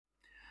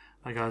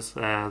Hi guys,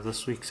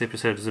 this week's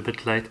episode is a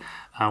bit late.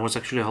 I was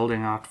actually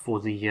holding out for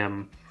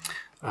the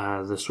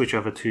switch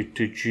over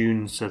to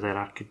June so that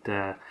I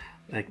could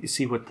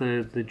see what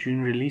the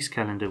June release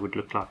calendar would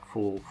look like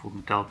for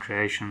Mattel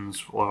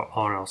Creations or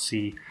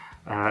RLC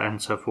and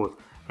so forth.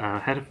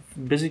 Had a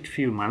busy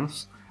few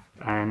months,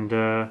 and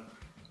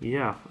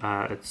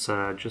it's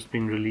just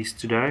been released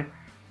today,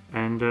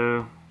 and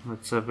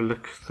let's have a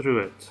look through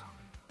it.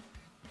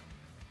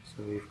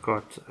 So we've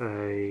got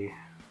a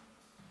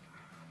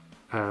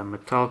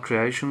Mattel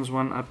Creations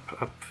one up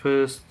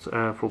first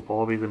for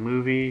Barbie the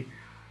movie.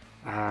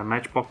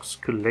 Matchbox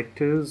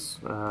Collectors,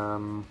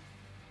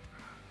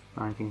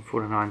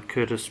 1949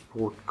 Curtis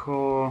Sport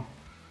car.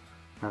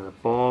 Another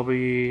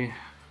Barbie.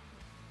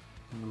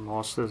 The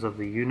Masters of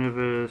the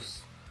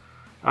Universe.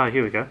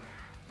 Here we go.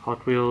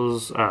 Hot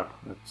Wheels.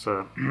 That's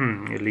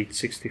Elite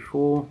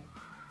 64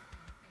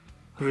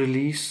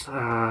 release.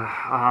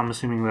 I'm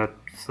assuming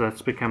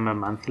that's become a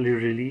monthly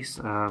release.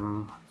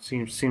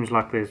 Seems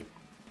like there's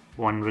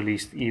one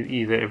released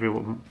either every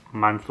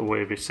month or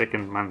every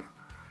second month.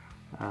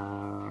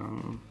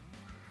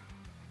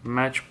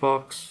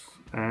 Matchbox,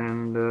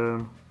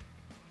 and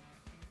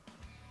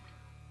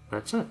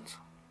that's it.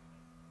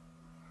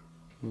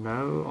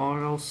 No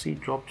RLC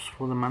drops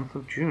for the month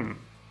of June.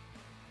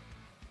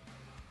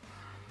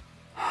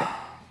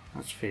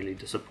 That's fairly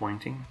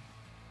disappointing.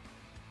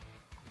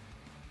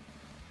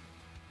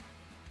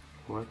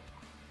 What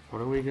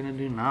are we gonna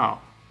do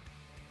now?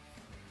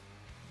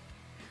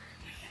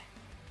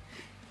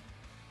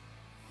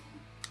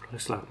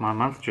 Looks like my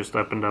month just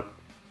opened up.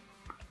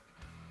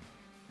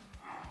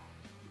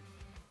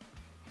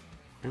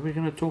 What are we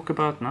going to talk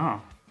about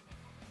now?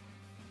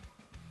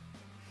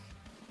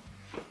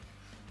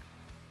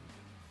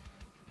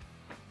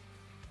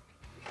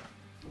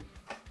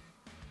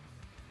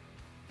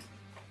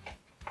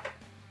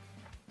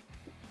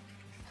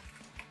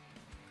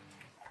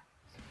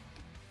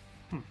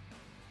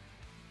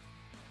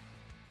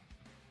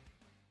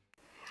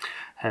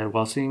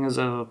 While seeing as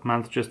a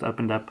month just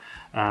opened up,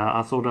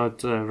 I thought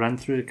I'd run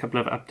through a couple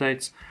of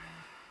updates,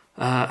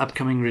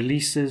 upcoming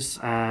releases,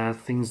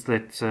 things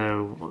that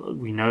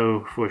we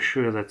know for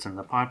sure that's in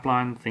the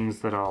pipeline, things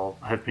that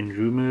have been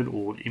rumored,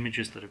 or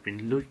images that have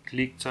been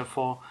leaked so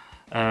far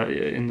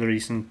in the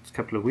recent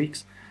couple of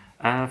weeks.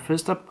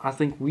 First up, I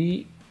think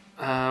we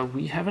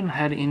haven't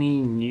had any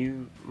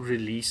new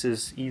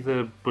releases,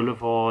 either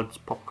Boulevards,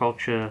 Pop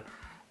Culture,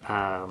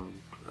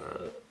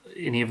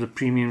 any of the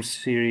premium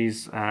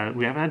series.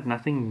 We have had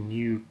nothing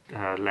new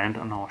land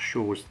on our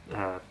shores,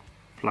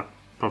 like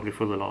probably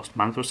for the last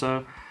month or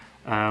so.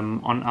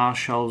 On our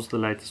shelves, the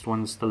latest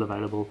ones still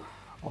available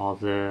are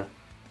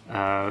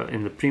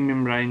in the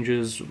premium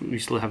ranges. We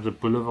still have the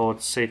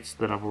Boulevard sets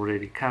that I've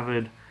already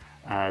covered.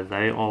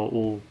 They are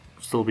all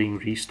still being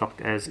restocked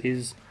as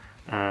is.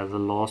 The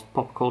last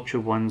Pop Culture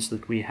ones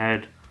that we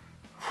had,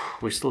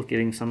 we're still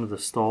getting some of the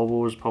Star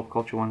Wars Pop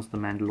Culture ones, the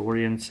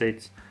Mandalorian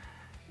sets.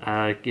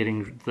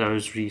 Getting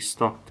those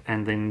restocked,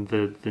 and then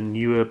the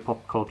newer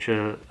Pop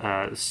Culture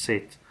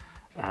set,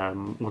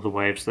 or the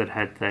waves that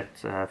had that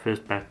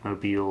first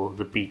Batmobile,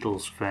 the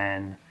Beatles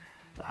van.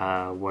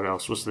 What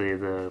else was there?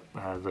 The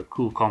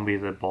Cool Combi,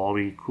 the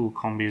Barbie Cool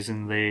Combi is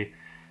in there.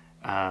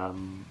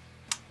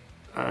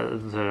 The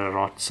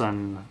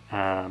Rotsun,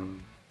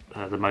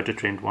 the Motor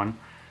Trend one,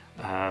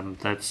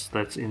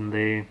 that's in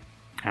there.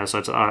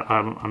 So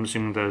I'm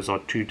assuming those are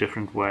two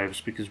different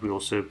waves, because we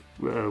also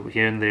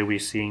here and there we're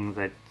seeing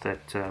that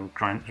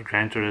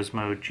Gran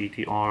Turismo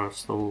GTR are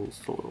still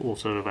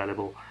also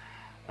available.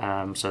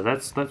 So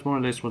that's more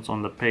or less what's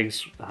on the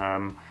pegs.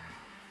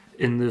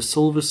 In the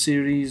Silver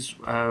series,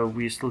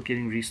 we're still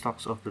getting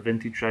restocks of the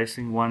vintage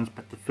racing ones,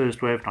 but the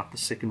first wave, not the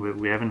second wave.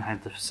 We haven't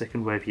had the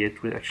second wave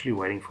yet. We're actually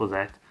waiting for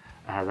that.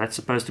 That's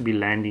supposed to be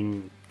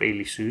landing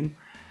fairly soon.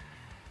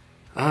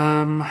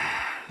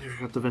 We've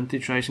got the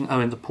vintage racing,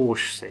 and the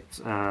Porsche set.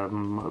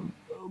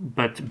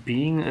 But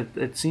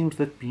it seems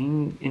that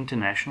being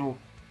international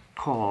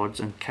cards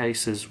and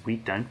cases, we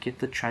don't get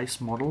the chase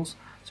models.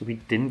 So we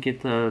didn't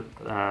get the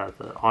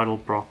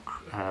Idlebrock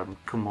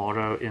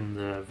Camaro in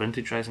the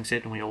vintage racing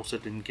set, and we also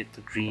didn't get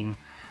the green,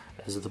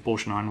 as the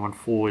Porsche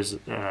 914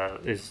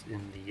 is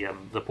in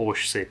the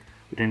Porsche set.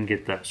 We didn't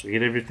get that. So we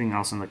get everything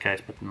else in the case,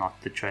 but not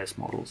the chase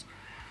models.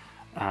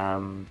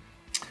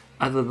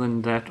 Other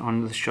than that,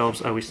 on the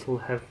shelves, we still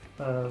have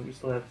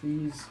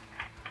these.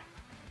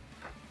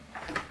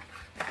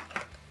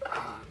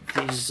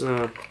 These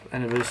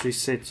anniversary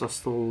sets are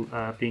still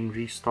being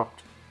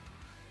restocked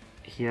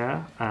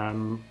here,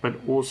 but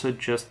also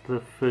just the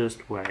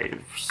first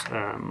waves.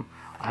 I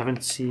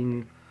haven't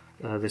seen.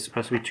 There's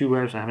supposed to be two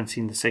waves. I haven't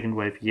seen the second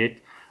wave yet.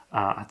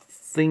 I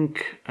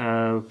think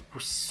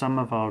some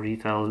of our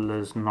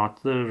retailers,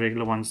 not the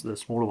regular ones, the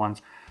smaller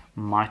ones,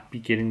 might be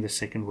getting the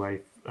second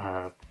wave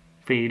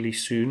fairly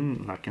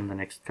soon, like in the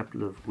next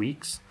couple of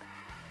weeks.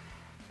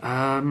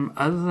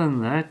 Other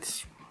than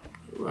that,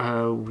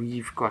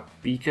 we've got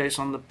B case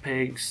on the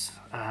pegs.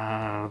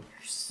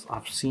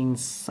 I've seen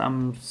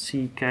some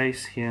C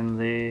case here and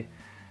there.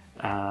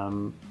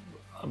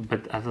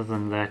 but other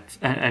than that,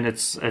 and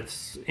it's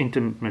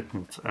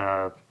intermittent.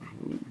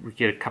 We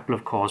get a couple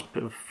of cars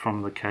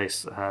from the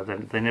case.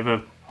 They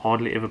never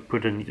hardly ever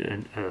put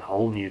a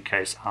whole new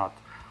case out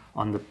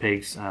on the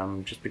pegs,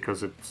 just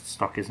because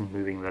stock isn't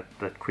moving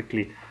that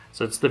quickly.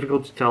 So it's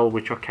difficult to tell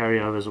which are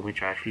carryovers and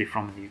which are actually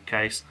from a new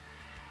case.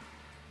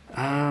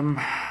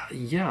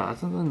 Yeah,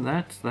 other than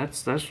that,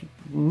 that's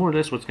more or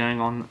less what's going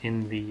on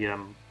in the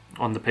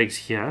on the pegs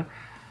here.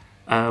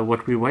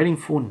 What we're waiting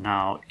for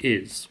now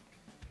is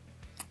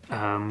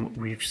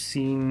we've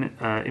seen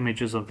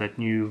images of that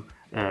new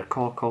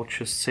car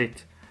culture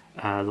set,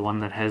 the one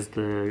that has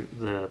the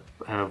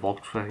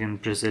Volkswagen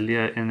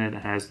Brasilia in it,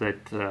 has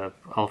that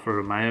Alfa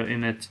Romeo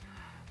in it,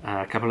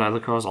 a couple of other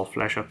cars. I'll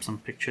flash up some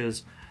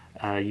pictures.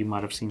 You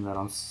might have seen that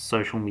on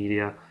social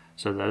media.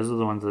 So those are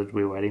the ones that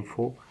we're waiting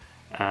for.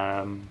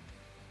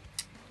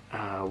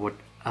 What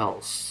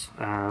else?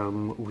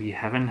 We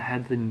haven't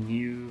had the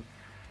new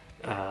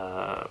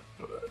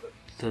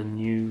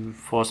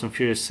Fast and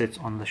Furious sets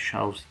on the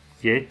shelves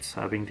yet.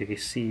 Hoping to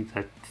see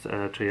that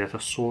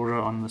Toyota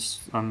Sora on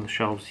the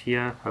shelves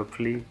here,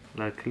 hopefully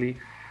locally.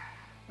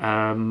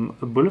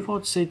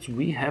 Boulevard sets,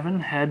 we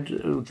haven't had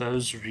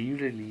those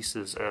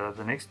re-releases.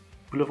 The next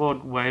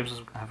Boulevard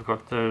waves have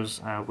got those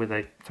where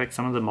they take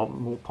some of the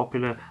more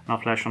popular, and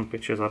I'll flash some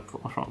pictures up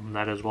from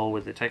that as well,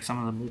 where they take some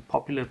of the more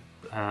popular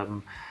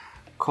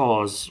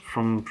cars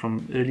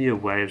from earlier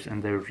waves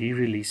and they're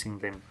re-releasing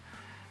them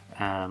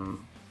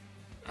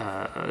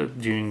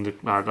during the.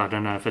 I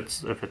don't know if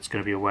it's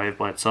going to be a wave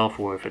by itself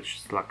or if it's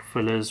just like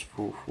fillers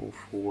for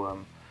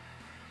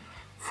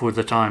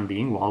the time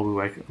being while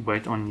we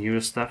wait on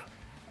newer stuff.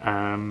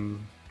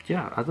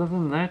 Yeah, other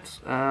than that,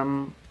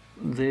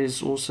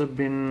 there's also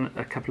been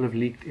a couple of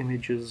leaked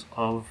images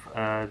of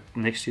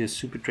next year's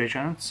Super Treasure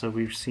Hunt. So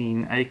we've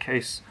seen A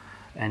Case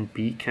and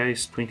B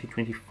Case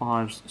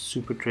 2025's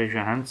Super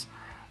Treasure Hunts.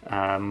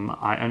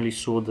 I only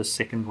saw the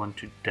second one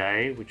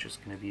today, which is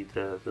going to be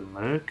the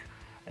Merc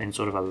and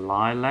sort of a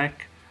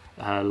lilac.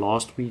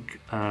 Last week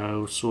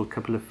we saw a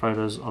couple of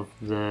photos of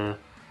the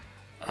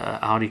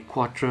Audi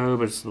Quattro,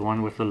 but it's the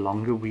one with the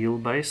longer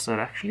wheelbase. So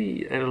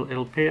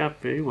it'll pair up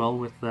very well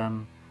with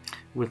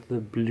the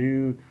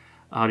blue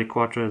Audi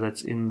Quattro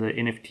that's in the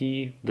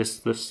NFT.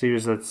 This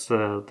series that's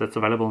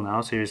available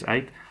now, Series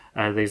 8.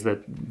 There's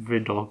that very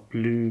dark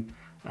blue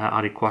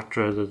Audi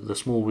Quattro, the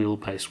small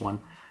wheelbase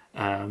one,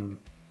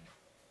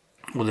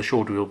 or the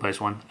short wheelbase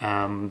one.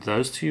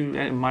 Those two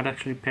might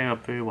actually pair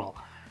up very well.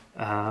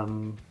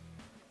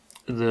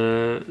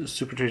 The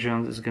Super Treasure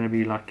Hunt is going to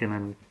be like in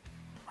an,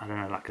 I don't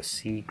know, like a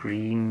sea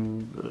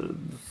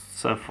green.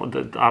 So for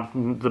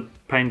the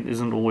paint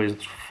isn't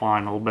always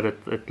final, but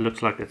it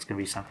looks like it's going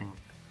to be something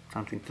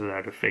to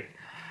that effect.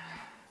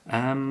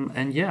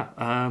 And yeah,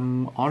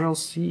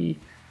 RLC,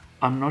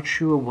 I'm not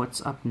sure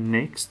what's up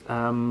next,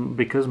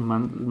 because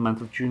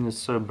month of June is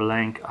so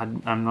blank.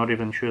 I'm not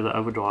even sure the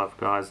Overdrive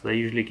guys, they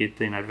usually get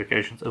their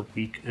notifications a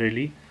week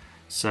early,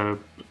 so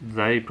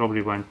they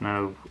probably won't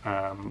know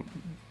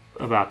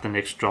about the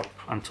next drop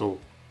until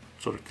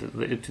sort of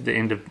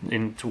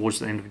towards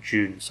the end of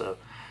June. So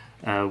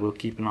we'll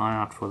keep an eye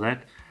out for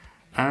that.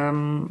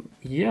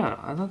 Yeah,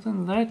 other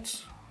than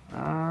that,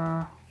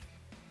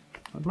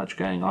 not much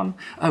going on.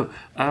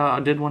 I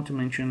did want to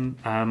mention,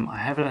 I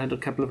have had a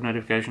couple of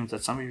notifications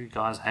that some of you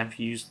guys have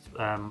used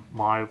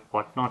my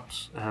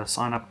Whatnot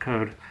sign up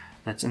code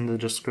that's in the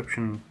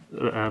description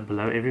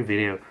below every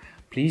video.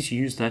 Please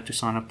use that to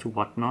sign up to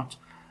Whatnot.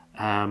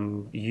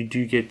 You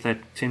do get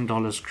that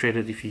 $10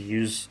 credit if you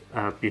use,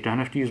 you don't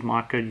have to use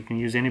my code, you can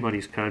use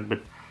anybody's code,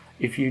 but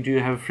if you do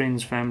have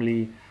friends,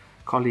 family,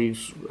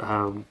 colleagues,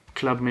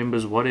 club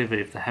members, whatever,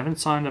 if they haven't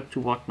signed up to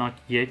Whatnot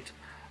yet,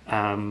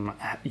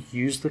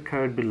 use the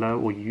code below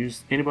or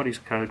use anybody's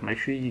code. Make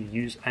sure you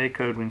use a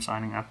code when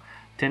signing up.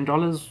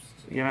 $10,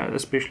 you know,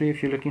 especially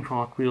if you're looking for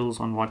Hot Wheels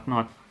on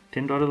Whatnot,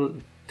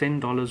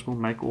 $10 will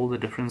make all the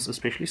difference,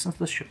 especially since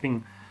the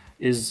shipping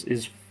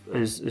is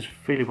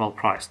fairly well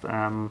priced.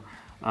 I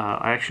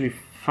actually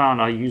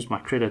found I used my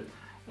credit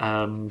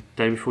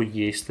day before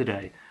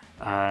yesterday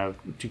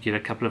to get a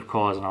couple of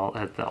cars, and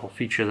I'll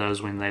feature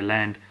those when they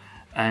land.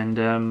 And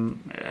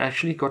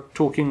actually got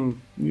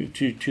talking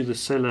to the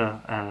seller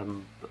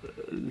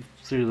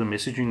through the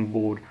messaging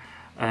board,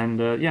 and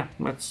yeah,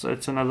 it's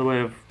another way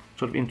of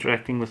sort of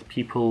interacting with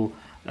people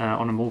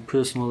on a more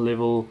personal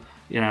level.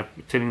 You know,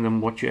 telling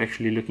them what you're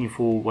actually looking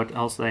for, what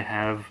else they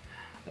have.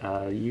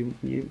 You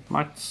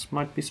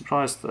might be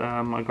surprised.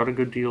 I got a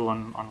good deal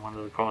on one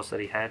of the cars that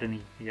he had,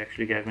 and he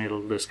actually gave me a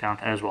little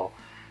discount as well.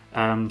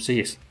 So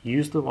yes,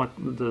 use the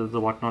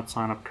Whatnot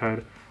sign up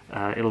code.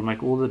 It'll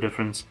make all the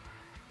difference.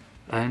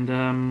 And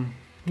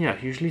yeah,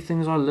 usually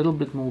things are a little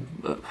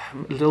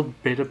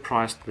better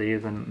priced there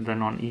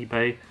than on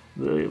eBay.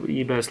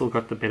 eBay still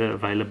got the better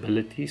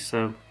availability,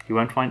 so you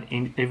won't find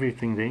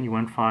everything there. You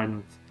won't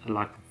find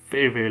like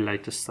very, very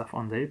latest stuff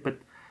on there, but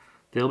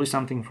there'll be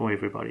something for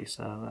everybody.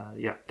 So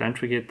yeah, don't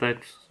forget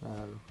that.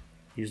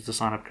 Use the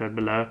sign up code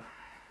below,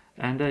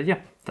 and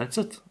yeah, that's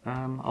it.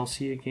 I'll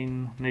see you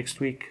again next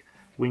week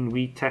when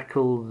we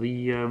tackle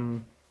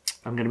the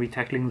I'm going to be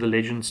tackling the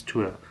Legends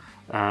Tour,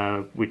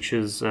 which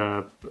is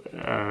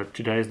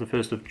today is the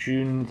 1st of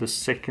June. The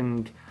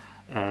second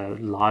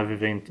live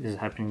event is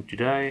happening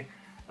today.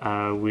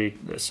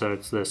 So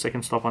it's the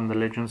second stop on the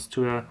Legends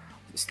Tour.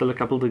 Still a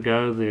couple to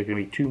go. There are going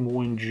to be 2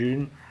 more in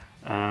June.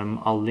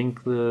 I'll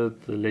link the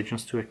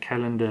Legends Tour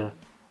calendar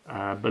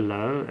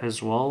below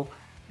as well.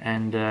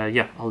 And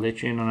yeah, I'll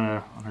let you in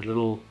on a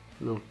little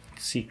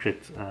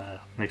secret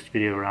next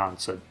video round.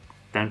 So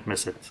don't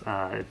miss it.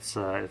 It's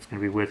going to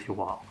be worth your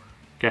while.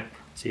 Okay,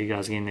 see you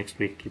guys again next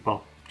week. Keep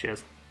well.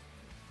 Cheers.